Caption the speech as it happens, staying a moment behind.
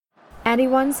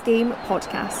Anyone's Game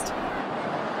podcast.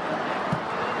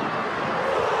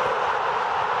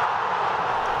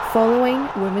 Following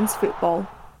women's football.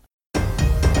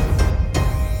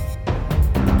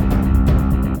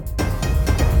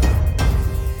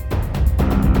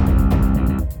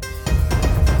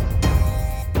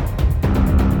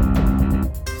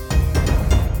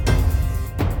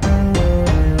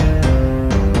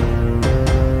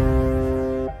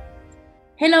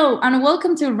 Hello and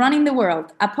welcome to Running the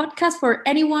World, a podcast for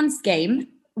anyone's game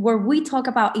where we talk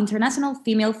about international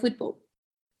female football.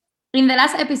 In the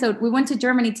last episode, we went to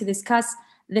Germany to discuss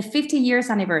the 50 years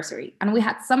anniversary and we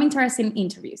had some interesting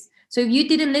interviews. So if you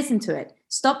didn't listen to it,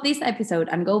 stop this episode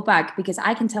and go back because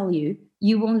I can tell you,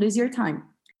 you won't lose your time.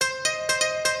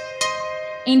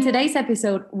 In today's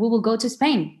episode, we will go to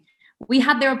Spain. We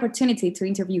had the opportunity to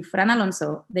interview Fran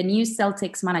Alonso, the new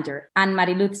Celtics manager, and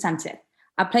Mariluz Sanchez,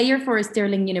 a player for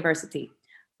Stirling University.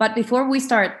 But before we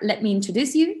start, let me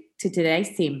introduce you to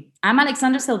today's team. I'm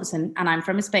Alexandra Silverson and I'm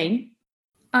from Spain.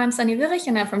 I'm Sunny Wirich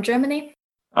and I'm from Germany.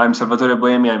 I'm Salvatore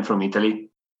Boemi, I'm from Italy.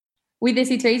 With the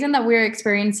situation that we're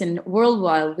experiencing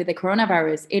worldwide with the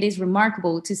coronavirus, it is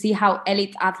remarkable to see how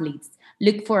elite athletes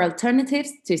look for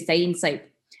alternatives to staying safe.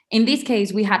 In this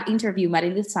case, we had interviewed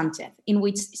Mariluz Sanchez, in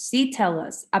which she tells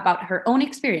us about her own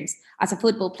experience as a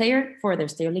football player for the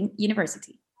Stirling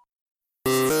University.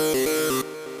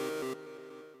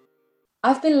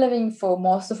 I've been living for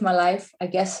most of my life, I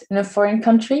guess, in a foreign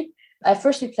country. I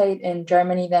firstly played in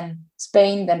Germany, then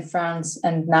Spain, then France,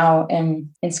 and now in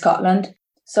Scotland.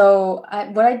 So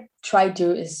what I try to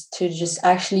do is to just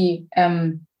actually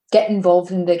get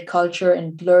involved in the culture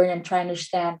and learn and try and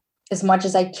understand as much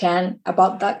as I can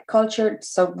about that culture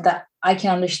so that I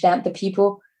can understand the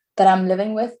people that I'm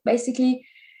living with, basically.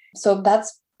 So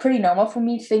that's pretty normal for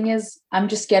me. Thing is, I'm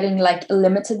just getting like a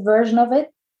limited version of it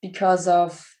because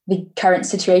of the current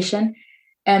situation.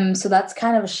 So that's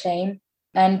kind of a shame.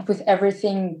 And with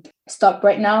everything stopped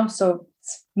right now, so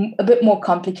it's a bit more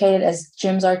complicated as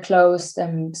gyms are closed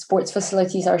and sports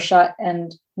facilities are shut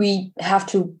and we have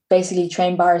to basically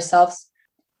train by ourselves.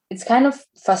 It's kind of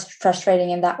frustrating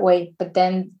in that way, but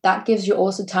then that gives you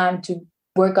also time to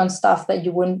work on stuff that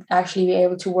you wouldn't actually be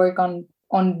able to work on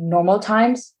normal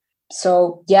times.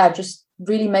 So yeah, just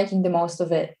really making the most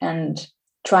of it and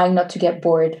trying not to get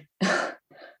bored.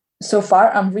 So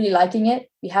far, I'm really liking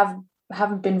it. We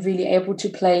haven't been really able to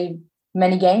play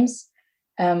many games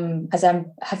as I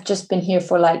have just been here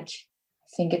for I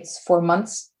think it's 4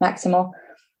 months maximum.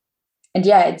 And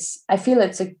yeah, I feel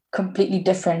it's a completely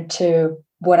different to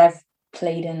what I've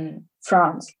played in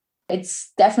France.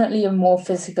 It's definitely a more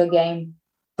physical game,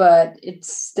 but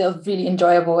it's still really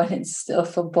enjoyable and it's still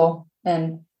football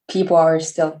and people are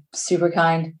still super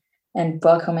kind and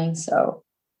welcoming. So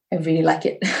I really like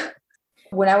it.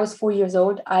 When I was 4 years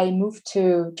old, I moved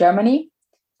to Germany.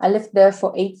 I lived there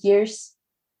for 8 years.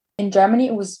 In Germany,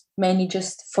 it was mainly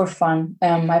just for fun.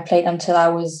 I played until I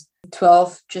was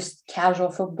 12, just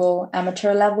casual football,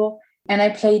 amateur level. And I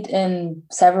played in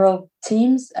several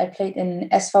teams. I played in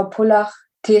SV Pullach,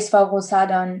 TSV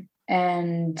Rosadan,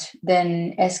 and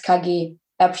then SKG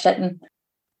Erbstetten.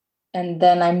 And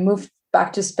then I moved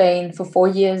back to Spain for 4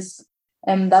 years.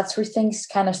 And that's where things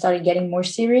kind of started getting more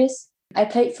serious. I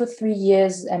played for 3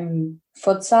 years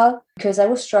futsal because I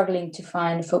was struggling to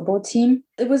find a football team.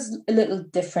 It was a little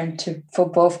different to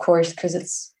football, of course, because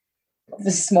it's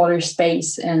the smaller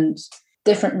space and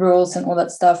different rules and all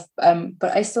that stuff.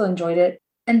 But I still enjoyed it.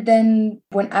 And then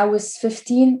when I was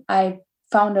 15, I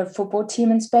found a football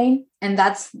team in Spain. And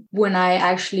that's when I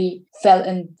actually fell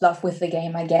in love with the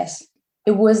game, I guess.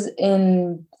 It was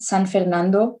in San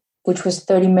Fernando, which was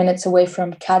 30 minutes away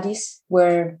from Cadiz,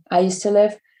 where I used to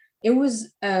live. It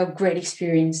was a great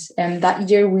experience. That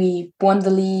year we won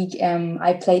the league.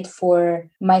 I played for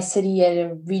my city at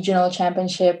a regional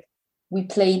championship. We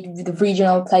played the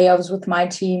regional playoffs with my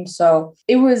team. So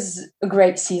it was a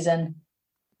great season.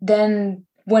 Then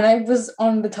when I was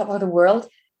on the top of the world,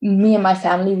 me and my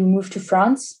family, we moved to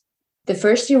France. The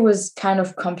first year was kind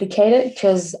of complicated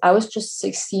because I was just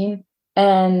 16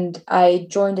 and I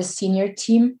joined a senior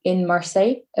team in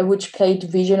Marseille, which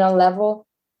played regional level.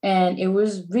 And it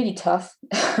was really tough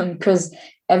because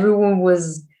everyone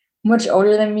was much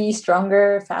older than me,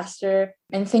 stronger, faster,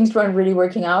 and things weren't really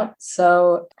working out.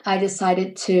 So I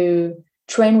decided to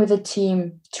train with a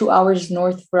team 2 hours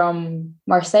north from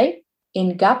Marseille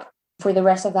in Gap for the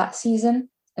rest of that season.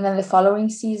 And then the following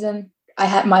season, I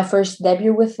had my first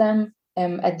debut with them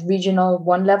at Regional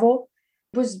 1 level.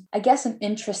 It was, I guess, an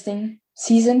interesting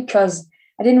season because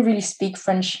I didn't really speak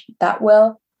French that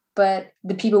well. But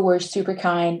the people were super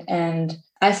kind and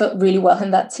I felt really well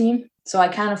in that team. So I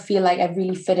kind of feel like I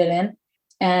really fitted in.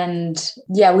 And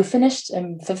yeah, we finished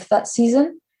fifth that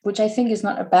season, which I think is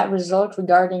not a bad result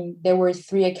regarding there were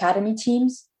 3 academy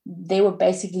teams. They were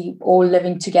basically all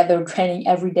living together, training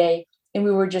every day. And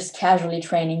we were just casually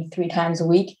training 3 times a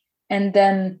week. And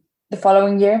then the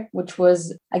following year, which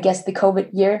was, I guess, the COVID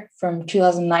year from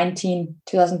 2019,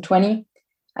 2020,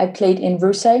 I played in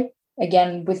Russia,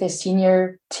 again with a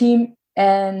senior team.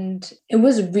 And it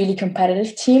was a really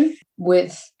competitive team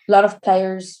with a lot of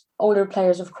players, older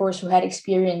players, of course, who had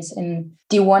experience in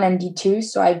D1 and D2.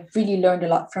 So I really learned a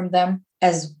lot from them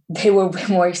as they were way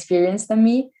more experienced than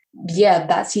me. Yeah,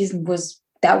 that season was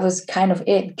kind of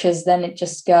it, because then it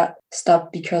just got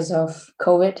stopped because of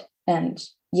COVID. And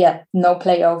yeah, no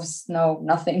playoffs, no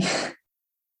nothing.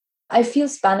 I feel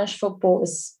Spanish football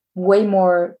is way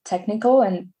more technical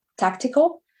and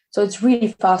tactical. So it's really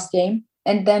fast game.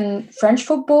 And then French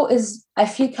football is, I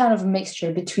feel, kind of a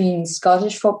mixture between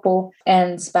Scottish football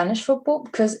and Spanish football,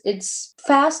 because it's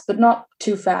fast, but not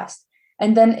too fast.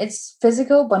 And then it's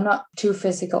physical, but not too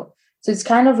physical. So it's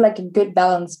kind of like a good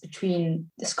balance between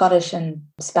the Scottish and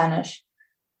Spanish.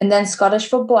 And then Scottish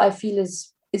football, I feel,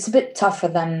 it's a bit tougher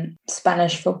than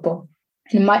Spanish football.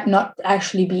 And it might not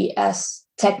actually be as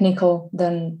technical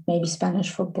than maybe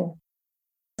Spanish football.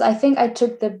 I think I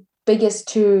took the biggest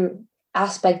 2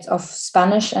 aspects of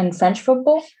Spanish and French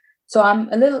football. So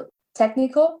I'm a little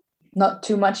technical, not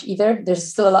too much either. There's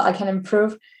still a lot I can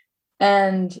improve.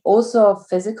 And also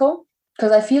physical,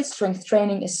 because I feel strength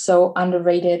training is so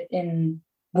underrated in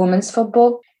women's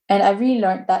football. And I really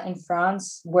learned that in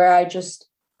France, where I just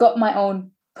got my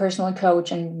own personal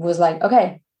coach and was like,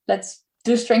 okay, let's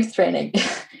do strength training.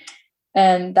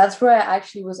 And that's where I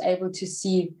actually was able to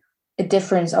see a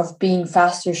difference of being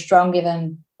faster, stronger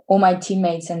than all my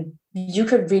teammates. And you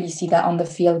could really see that on the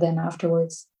field then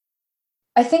afterwards.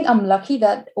 I think I'm lucky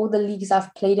that all the leagues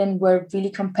I've played in were really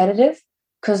competitive,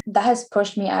 because that has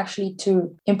pushed me actually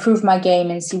to improve my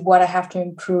game and see what I have to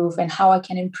improve and how I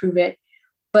can improve it.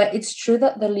 But it's true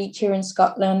that the league here in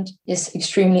Scotland is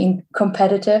extremely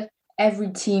competitive.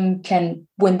 Every team can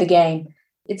win the game.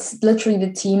 It's literally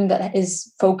the team that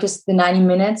is focused the 90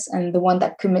 minutes and the one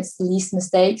that commits the least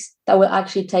mistakes that will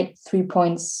actually take 3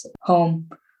 points home.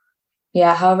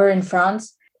 Yeah, however, in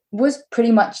France, it was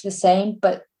pretty much the same,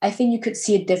 but I think you could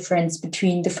see a difference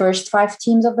between the first 5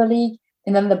 teams of the league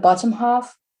and then the bottom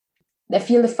half. I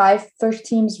feel the 5 first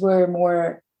teams were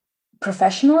more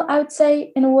professional, I would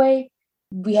say, in a way.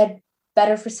 We had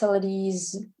better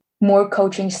facilities, more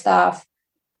coaching staff.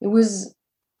 It was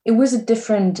a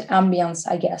different ambience,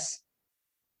 I guess.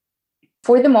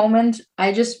 For the moment,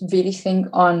 I just really think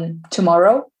on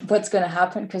tomorrow, what's going to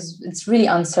happen, because it's really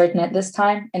uncertain at this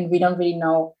time and we don't really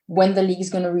know when the league is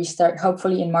going to restart,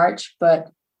 hopefully in March, but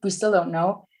we still don't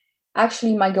know.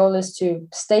 Actually, my goal is to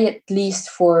stay at least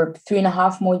for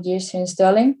 3.5 more years here in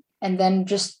Stirling and then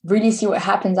just really see what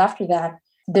happens after that.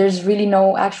 There's really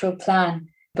no actual plan,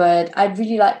 but I'd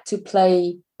really like to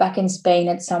play back in Spain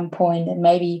at some point and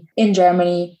maybe in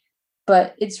Germany.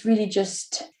 But it's really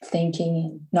just thinking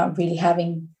and not really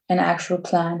having an actual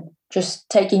plan, just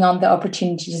taking on the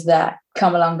opportunities that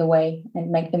come along the way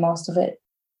and make the most of it.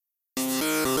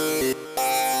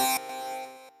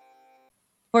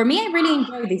 For me, I really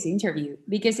enjoyed this interview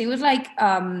because it was like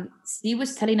she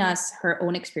was telling us her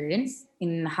own experience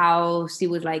in how she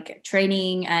was like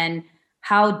training and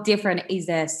how different is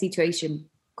the situation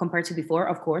compared to before.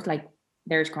 Of course, like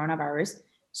there's coronavirus.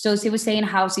 So she was saying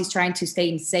how she's trying to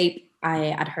stay safe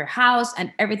at her house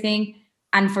and everything.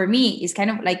 And for me, it's kind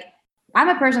of like, I'm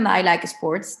a person that I like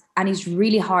sports and it's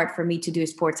really hard for me to do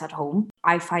sports at home.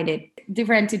 I find it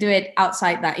different to do it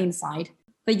outside than inside.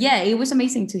 But yeah, it was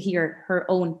amazing to hear her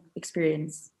own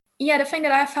experience. Yeah, the thing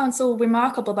that I found so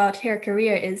remarkable about her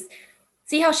career is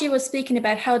see how she was speaking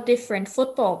about how different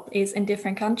football is in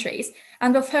different countries.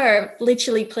 And with her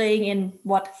literally playing in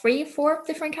 3-4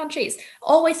 different countries,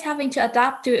 always having to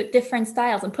adapt to different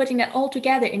styles and putting that all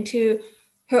together into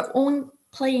her own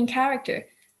playing character.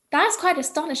 That is quite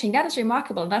astonishing. That is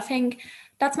remarkable. And I think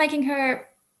that's making her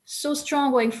so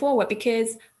strong going forward,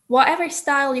 because whatever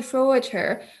style you throw at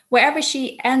her, wherever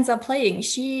she ends up playing,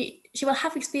 she will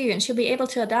have experience. She'll be able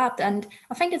to adapt. And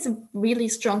I think it's a really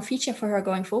strong feature for her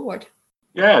going forward.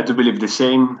 Yeah, I do believe the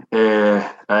same.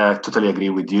 I totally agree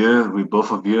with you, with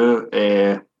both of you.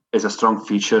 It's a strong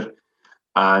feature,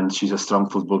 and she's a strong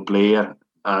football player.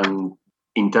 And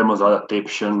in terms of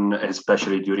adaptation,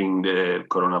 especially during the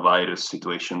coronavirus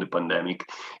situation, the pandemic,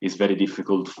 it's very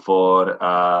difficult for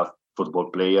a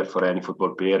football player, for any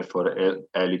football player, for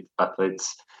elite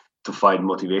athletes to find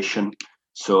motivation.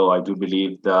 So I do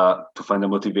believe that to find the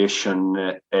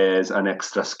motivation is an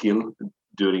extra skill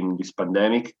during this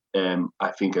pandemic.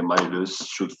 I think Marie-Louise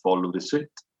should follow the suit.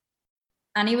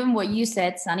 And even what you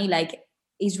said, Sunny, like,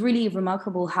 is really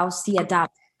remarkable how she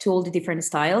adapt to all the different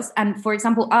styles. And for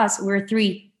example, we're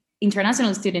 3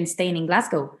 international students staying in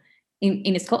Glasgow,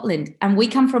 in Scotland, and we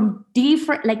come from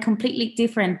different, like completely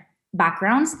different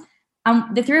backgrounds.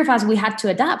 And the 3 of us, we had to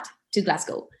adapt to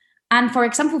Glasgow. And for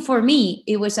example, for me,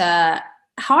 it was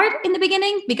hard in the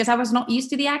beginning because I was not used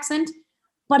to the accent.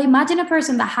 But imagine a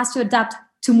person that has to adapt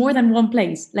to more than one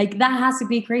place. Like, that has to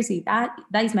be crazy. That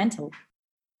is mental.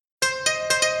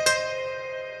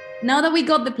 Now that we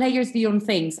got the players' view on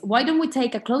things, why don't we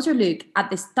take a closer look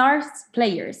at the stars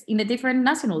players in the different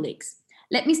national leagues?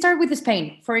 Let me start with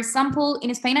Spain. For example,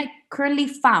 in Spain, I currently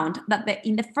found that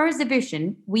in the first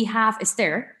division, we have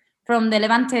Esther from the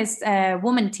Levante's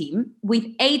women team with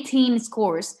 18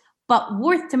 scores, but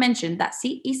worth to mention that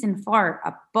she isn't far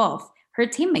above her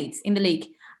teammates in the league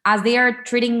as they are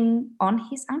treating on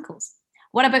his ankles.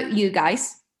 What about you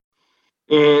guys?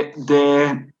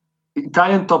 The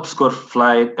Italian top scorer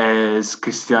flight is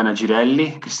Cristiana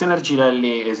Girelli. Cristiana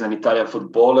Girelli is an Italian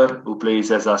footballer who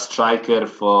plays as a striker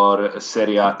for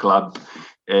Serie A club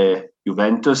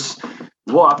Juventus.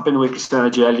 What happened with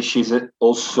Cristiana Girelli? She's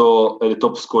also the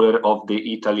top scorer of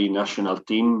the Italy national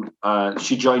team.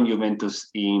 She joined Juventus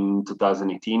in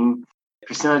 2018.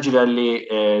 Cristiana Girelli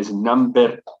is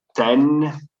number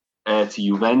 10 at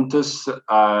Juventus,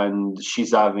 and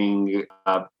she's having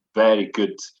a very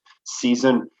good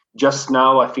season. Just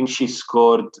now, I think she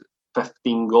scored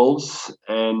 15 goals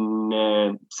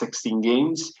in 16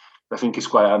 games. I think it's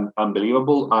quite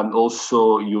unbelievable. And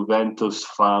also, Juventus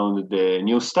found the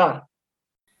new star.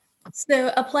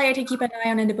 So a player to keep an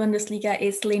eye on in the Bundesliga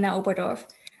is Lena Oberdorf.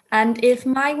 And if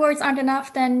my words aren't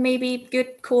enough, then maybe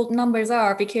good cold numbers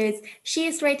are, because she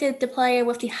is rated the player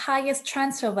with the highest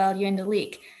transfer value in the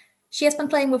league. She has been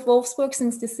playing with Wolfsburg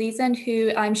since this season,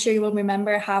 who I'm sure you will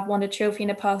remember have won the trophy in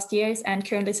the past years and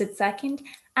currently sits second.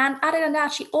 And other than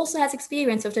that, she also has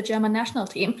experience with the German national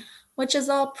team, which is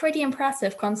all pretty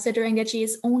impressive considering that she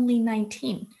is only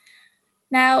 19.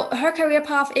 Now, her career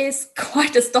path is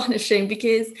quite astonishing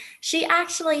because she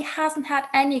actually hasn't had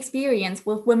any experience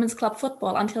with women's club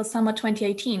football until summer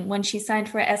 2018 when she signed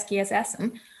for SGS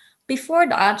Essen. Before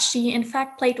that, she in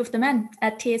fact played with the men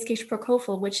at TSG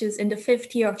Sprockhofel, which is in the 5th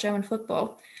tier of German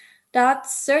football. That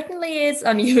certainly is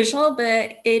unusual,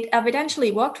 but it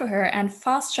evidently worked for her and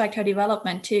fast-tracked her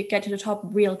development to get to the top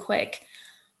real quick.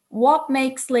 What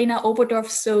makes Lena Oberdorf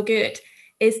so good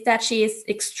is that she is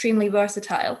extremely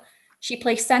versatile. She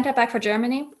plays centre-back for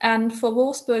Germany, and for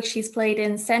Wolfsburg, she's played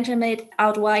in centre-mid,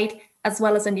 out wide, as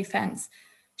well as in defence.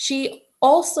 She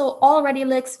also already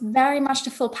looks very much the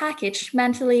full package,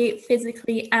 mentally,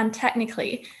 physically, and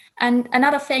technically. And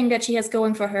another thing that she has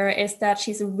going for her is that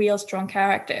she's a real strong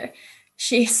character.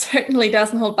 She certainly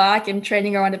doesn't hold back in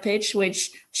training around the pitch,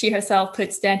 which she herself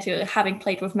puts down to having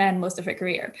played with men most of her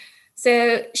career.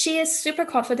 So she is super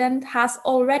confident, has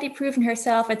already proven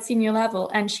herself at senior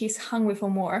level, and she's hungry for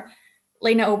more.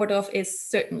 Lena Oberdorf is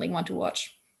certainly one to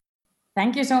watch.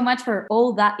 Thank you so much for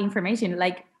all that information.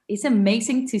 Like, it's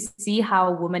amazing to see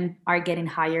how women are getting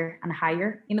higher and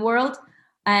higher in the world.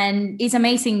 And it's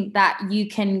amazing that you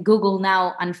can Google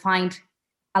now and find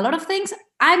a lot of things.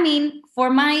 I mean, for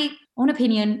my own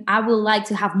opinion, I would like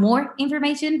to have more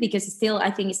information because still I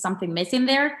think it's something missing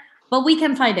there, but we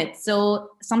can find it.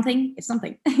 So something is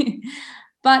something.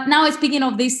 But now, speaking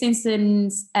of this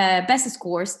season's best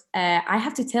scores, I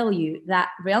have to tell you that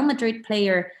Real Madrid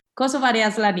player Kosovare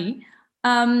Asllani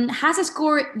has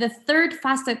scored the 3rd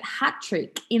fastest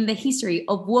hat-trick in the history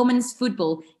of women's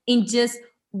football in just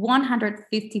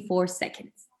 154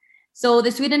 seconds. So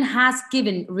the Sweden has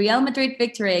given Real Madrid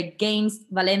victory against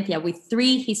Valencia with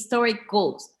 3 historic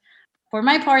goals. For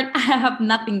my part, I have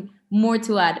nothing more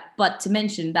to add, but to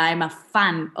mention that I'm a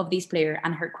fan of this player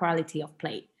and her quality of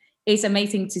play. It's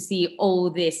amazing to see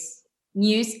all this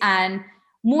news and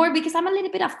more because I'm a little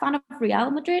bit a fan of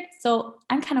Real Madrid, so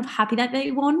I'm kind of happy that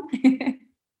they won.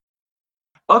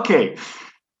 Okay.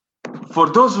 For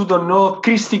those who don't know,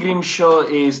 Christy Grimshaw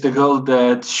is the girl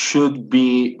that should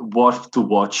be worth to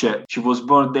watch. She was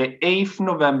born the 8th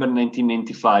November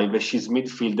 1995. She's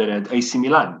midfielder at AC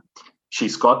Milan.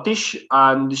 She's Scottish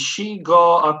and she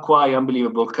got a quite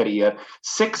unbelievable career.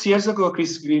 6 years ago,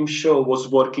 Christy Grimshaw was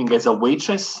working as a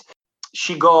waitress.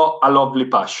 She got a lovely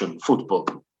passion, football.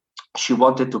 She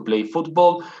wanted to play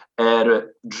football.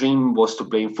 Her dream was to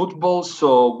play in football.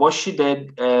 So what she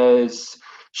did is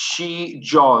she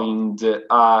joined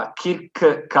a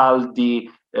Kirkcaldy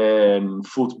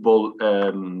football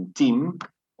team.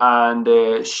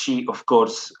 And she, of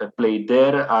course, played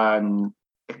there and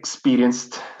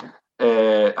experienced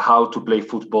how to play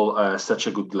football at such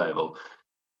a good level.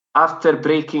 After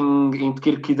breaking in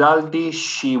Kirkcaldy,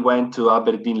 she went to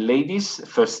Aberdeen Ladies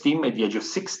first team at the age of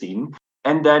 16,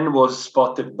 and then was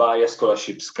spotted by a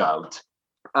scholarship scout.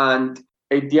 And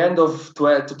at the end of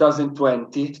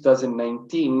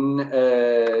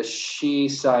 2019, she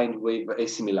signed with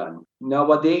AC Milan.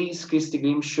 Nowadays, Christy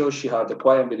Grimshaw, she had a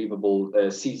quite unbelievable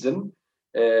season.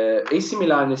 AC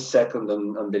Milan is second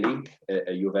on the league.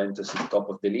 Juventus is top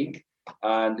of the league.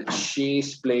 And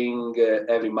she's playing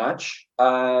every match.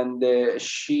 And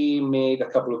she made a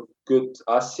couple of good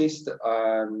assists,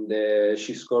 and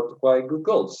she scored quite good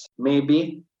goals.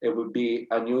 Maybe it would be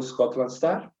a new Scotland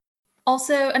star.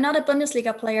 Also, another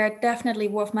Bundesliga player definitely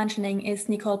worth mentioning is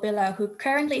Nicole Biller, who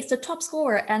currently is the top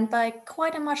scorer and by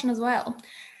quite a margin as well.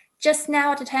 Just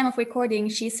now, at the time of recording,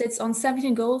 she sits on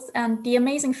 17 goals, and the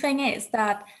amazing thing is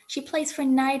that she plays for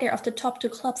neither of the top two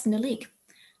clubs in the league.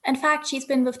 In fact, she's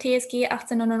been with TSG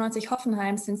 1899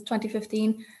 Hoffenheim since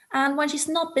 2015, and when she's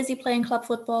not busy playing club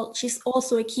football, she's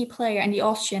also a key player in the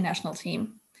Austrian national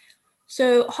team.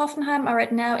 So Hoffenheim are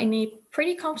right now in a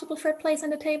pretty comfortable third place in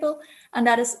the table, and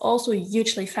that is also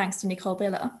hugely thanks to Nicole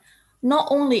Biller. Not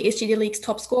only is she the league's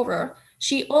top scorer,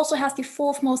 she also has the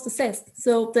fourth most assists,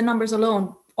 so the numbers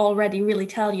alone already really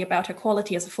tell you about her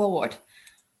quality as a forward.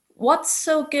 What's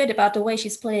so good about the way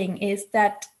she's playing is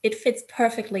that it fits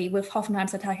perfectly with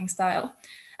Hoffenheim's attacking style.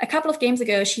 A couple of games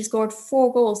ago, she scored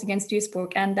 4 goals against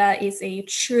Duisburg, and that is a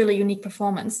truly unique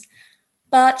performance.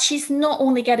 But she's not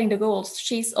only getting the goals,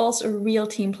 she's also a real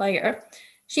team player.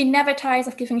 She never tires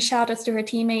of giving shout-outs to her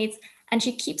teammates, and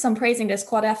she keeps on praising their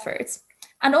squad efforts.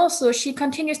 And also, she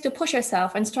continues to push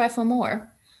herself and strive for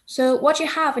more. So what you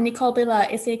have in Nicole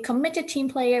Biller is a committed team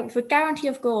player with a guarantee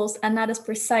of goals, and that is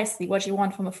precisely what you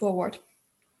want from a forward.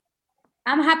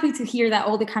 I'm happy to hear that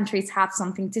all the countries have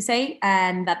something to say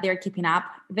and that they're keeping up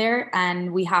there,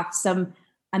 and we have some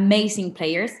amazing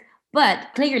players. But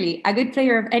clearly, a good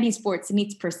player of any sports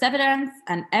needs perseverance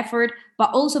and effort,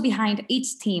 but also behind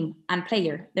each team and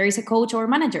player, there is a coach or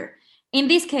manager. In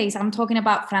this case, I'm talking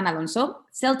about Fran Alonso,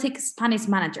 Celtic's Spanish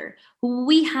manager, who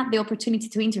we had the opportunity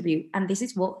to interview, and this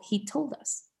is what he told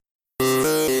us.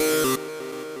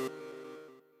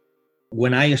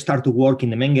 When I start to work in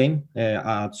the main game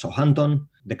at Southampton,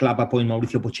 the club appointed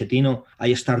Mauricio Pochettino,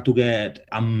 I start to get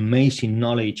amazing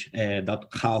knowledge that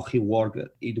how he worked.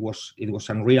 It was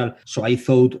unreal. So I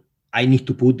thought I need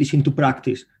to put this into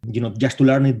practice, just to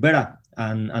learn it better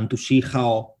and to see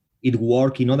how it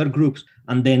works in other groups.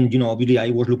 And then, obviously I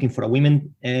was looking for a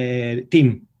women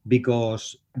team,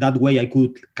 because that way I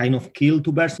could kind of kill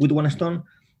 2 birds with one stone.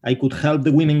 I could help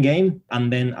the women game,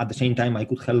 and then at the same time I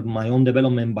could help my own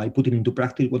development by putting into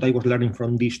practice what I was learning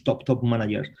from these top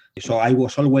managers. So I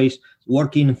was always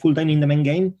working full-time in the men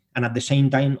game, and at the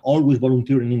same time always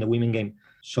volunteering in the women game.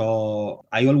 So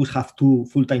I always have 2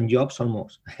 full-time jobs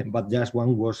almost, but just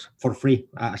one was for free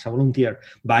as a volunteer.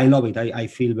 But I love it. I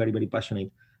feel very, very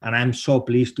passionate, and I'm so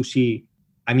pleased to see.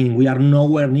 I mean, we are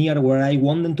nowhere near where I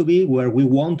want them to be, where we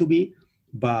want to be.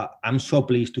 But I'm so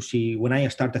pleased to see when I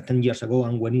started 10 years ago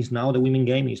and when it's now the women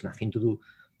game is nothing to do.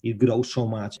 It grows so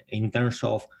much in terms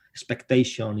of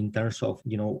expectation, in terms of,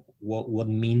 what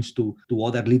means to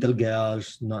other little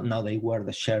girls. Now they wear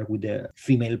the shirt with the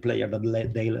female player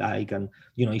that they like. And,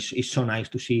 it's so nice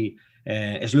to see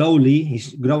slowly,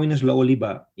 it's growing slowly,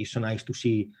 but it's so nice to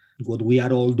see what we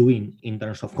are all doing in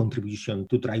terms of contribution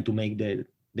to try to make the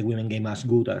women game as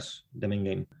good as the men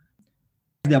game.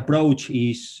 The approach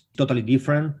is totally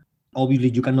different. Obviously,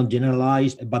 you cannot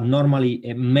generalize, but normally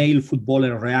a male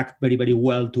footballer reacts very, very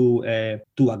well to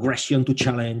aggression, to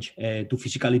challenge, to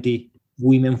physicality.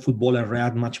 Women footballers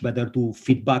react much better to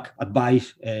feedback,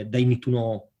 advice. They need to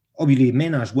know. Obviously,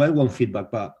 men as well want feedback,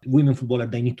 but women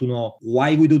footballers, they need to know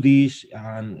why we do this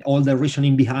and all the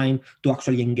reasoning behind to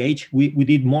actually engage. We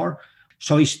did more.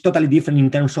 So it's totally different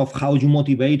in terms of how you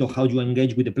motivate or how you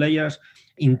engage with the players.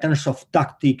 In terms of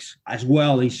tactics as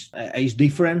well, is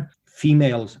different.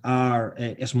 Females are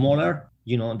smaller,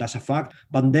 that's a fact.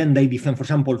 But then they defend, for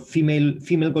example,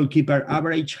 female goalkeeper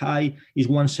average height is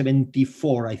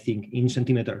 174, I think, in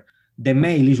centimeter. The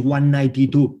male is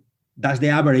 192. That's the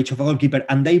average of a goalkeeper,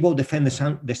 and they both defend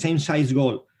the same size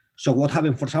goal. So what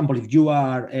happens, for example, if you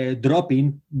are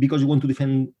dropping because you want to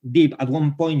defend deep, at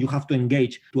one point you have to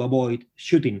engage to avoid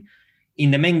shooting. In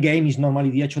the men game, is normally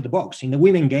the edge of the box. In the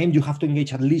women game, you have to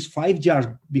engage at least 5 yards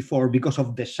before because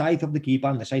of the size of the keeper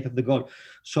and the size of the goal.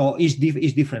 So it's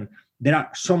different. There are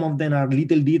some of them are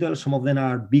little details, some of them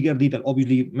are bigger detail.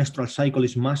 Obviously, menstrual cycle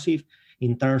is massive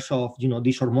in terms of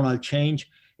this hormonal change.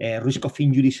 risk of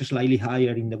injury is slightly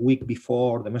higher in the week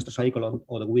before the menstrual cycle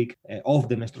or the week of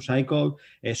the menstrual cycle.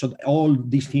 So all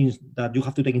these things that you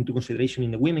have to take into consideration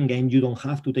in the women game, you don't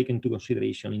have to take into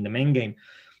consideration in the men game.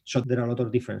 So there are a lot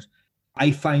of difference.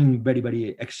 I find very,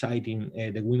 very exciting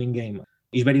the women game.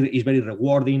 It's very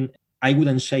rewarding. I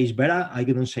wouldn't say it's better. I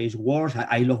wouldn't say it's worse.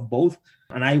 I love both.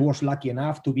 And I was lucky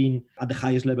enough to be at the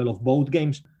highest level of both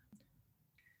games.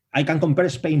 I can compare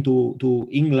Spain to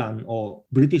England or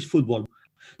British football.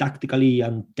 Tactically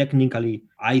and technically,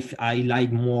 I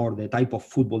like more the type of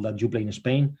football that you play in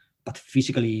Spain. But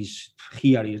physically,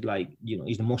 here is like,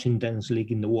 it's the most intense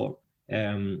league in the world.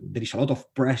 There is a lot of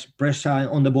pressure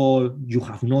on the ball. You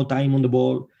have no time on the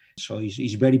ball. So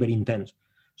it's very, very intense.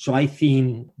 So I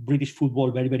think British football,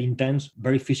 very, very intense,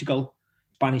 very physical.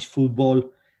 Spanish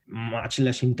football, much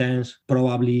less intense,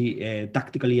 probably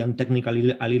tactically and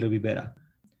technically a little bit better.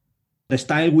 The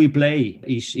style we play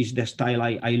is the style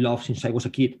I love since I was a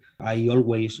kid. I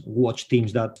always watch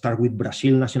teams that start with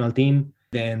Brazil national team.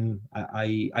 Then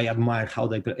I admire how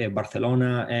they play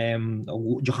Barcelona,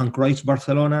 Johan Cruyff's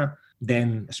Barcelona.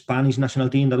 Then Spanish national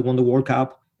team that won the World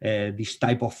Cup. This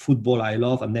type of football I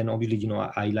love. And then obviously,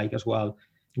 I like as well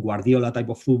Guardiola type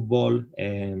of football,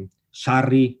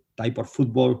 Sarri type of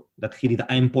football that he did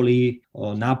at Empoli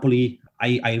or Napoli.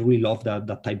 I really love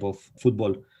that type of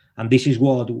football. And this is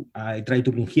what I try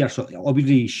to bring here. So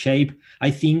obviously shape,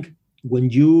 I think when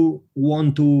you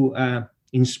want to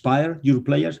inspire your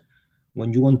players,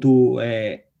 when you want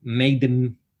to make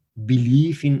them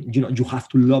believe in, you have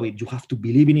to love it. You have to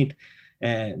believe in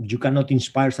it. You cannot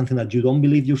inspire something that you don't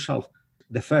believe yourself.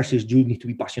 The first is you need to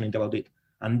be passionate about it.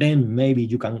 And then maybe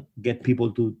you can get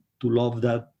people to love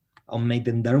that and make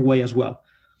them their way as well.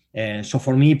 So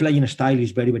for me, playing style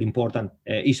is very, very important.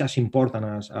 It's as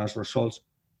important as results.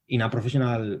 In a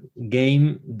professional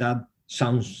game, that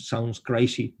sounds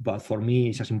crazy, but for me,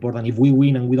 it's as important. If we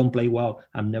win and we don't play well,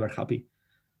 I'm never happy.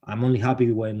 I'm only happy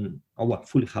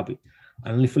fully happy.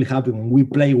 I'm only fully happy when we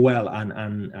play well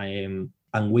and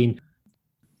win.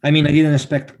 I mean, I didn't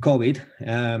expect COVID.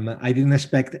 I didn't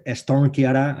expect Storm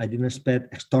Ciara. I didn't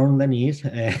expect Storm Denise.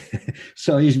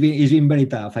 So it's been very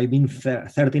tough. I've been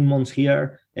 13 months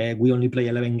here. We only play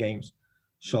 11 games.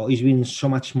 So it's been so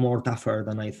much more tougher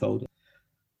than I thought.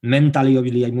 Mentally,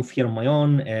 obviously, I moved here on my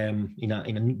own in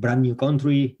a brand new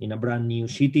country, in a brand new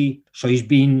city. So it's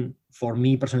been, for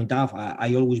me personally, tough.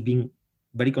 I always been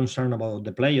very concerned about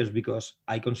the players because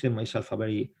I consider myself a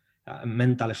very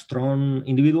mental strong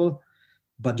individual.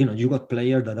 But, you got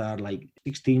players that are like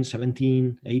 16,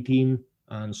 17, 18,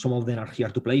 and some of them are here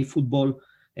to play football.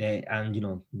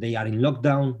 And, they are in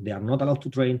lockdown. They are not allowed to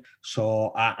train.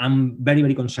 So I'm very,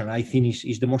 very concerned. I think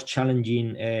it's the most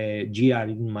challenging year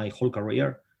in my whole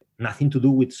career. Nothing to do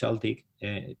with Celtic,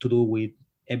 to do with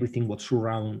everything what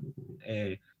surrounds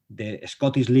the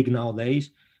Scottish League nowadays.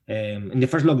 In the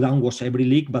first lockdown was every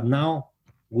league, but now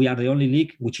we are the only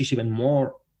league which is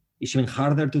even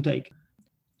harder to take.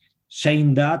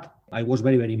 Saying that, I was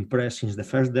very, very impressed since the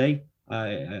first day.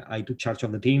 I took charge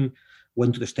of the team,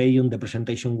 went to the stadium. The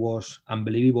presentation was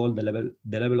unbelievable.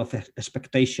 The level of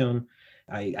expectation.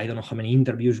 I don't know how many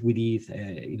interviews we did.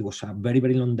 It was a very,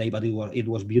 very long day, but it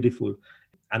was beautiful.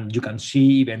 And you can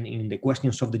see even in the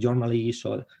questions of the journalists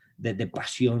or the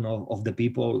passion of the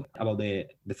people about the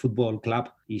football club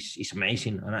is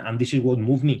amazing. And this is what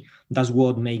moved me. That's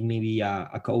what made me be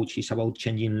a coach. It's about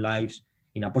changing lives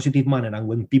in a positive manner. And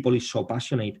when people is so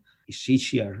passionate, it's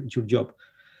easier. It's your job.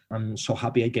 I'm so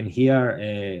happy I came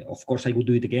here. Of course, I would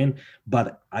do it again,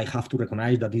 but I have to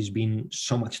recognize that it's been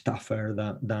so much tougher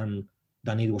than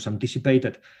it was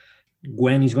anticipated.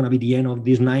 When is going to be the end of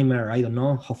this nightmare? I don't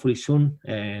know. Hopefully soon.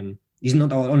 It's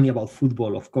not only about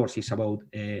football, of course. It's about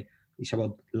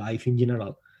life in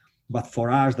general. But for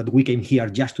us, that we came here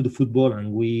just to do football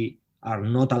and we are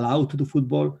not allowed to do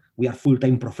football. We are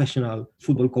full-time professional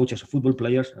football coaches, football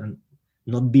players, and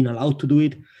not being allowed to do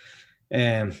it.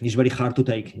 It's very hard to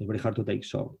take. It's very hard to take.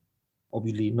 So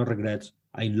obviously, no regrets.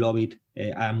 I love it.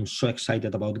 I'm so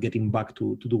excited about getting back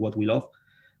to do what we love.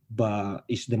 But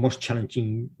it's the most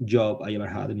challenging job I ever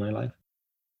had in my life.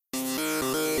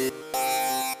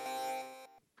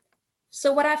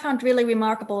 So what I found really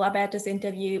remarkable about this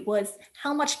interview was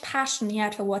how much passion he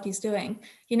had for what he's doing.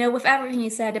 With everything he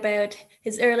said about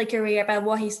his early career, about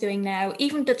what he's doing now,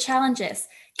 even the challenges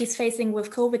he's facing with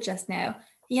COVID just now,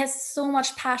 he has so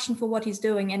much passion for what he's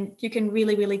doing. And you can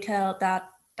really, really tell that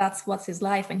that's what's his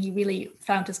life. And he really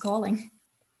found his calling.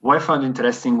 What I found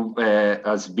interesting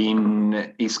has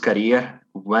been his career,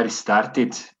 where he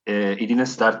started. He didn't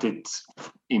start it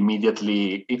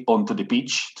immediately onto the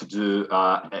pitch to do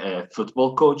a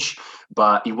football coach,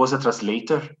 but he was a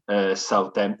translator,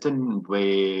 Southampton,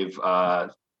 with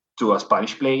to a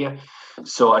Spanish player.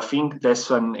 So I think this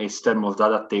one, in terms of the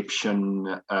adaptation,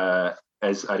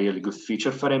 is a really good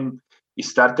feature for him. He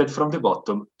started from the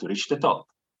bottom to reach the top.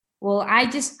 Well, I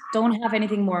just don't have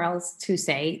anything more else to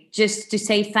say. Just to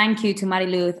say thank you to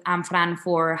Mari-Luz and Fran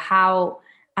for how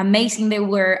amazing they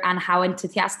were and how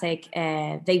enthusiastic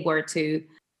they were too.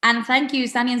 And thank you,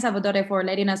 Sani and Salvatore, for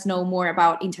letting us know more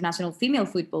about international female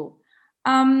football.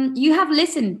 You have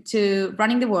listened to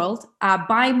Running the World, a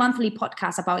bi-monthly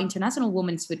podcast about international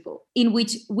women's football, in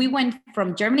which we went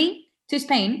from Germany to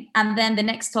Spain, and then the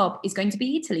next stop is going to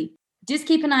be Italy. Just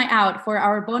keep an eye out for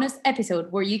our bonus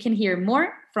episode where you can hear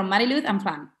more from Mari-Luz and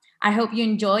Fran. I hope you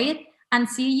enjoy it and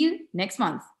see you next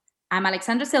month. I'm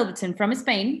Alexandra Silverton from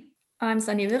Spain. I'm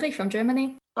Sani Wurich from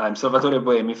Germany. I'm Salvatore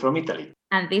Boemi from Italy.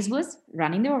 And this was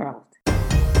Running the World.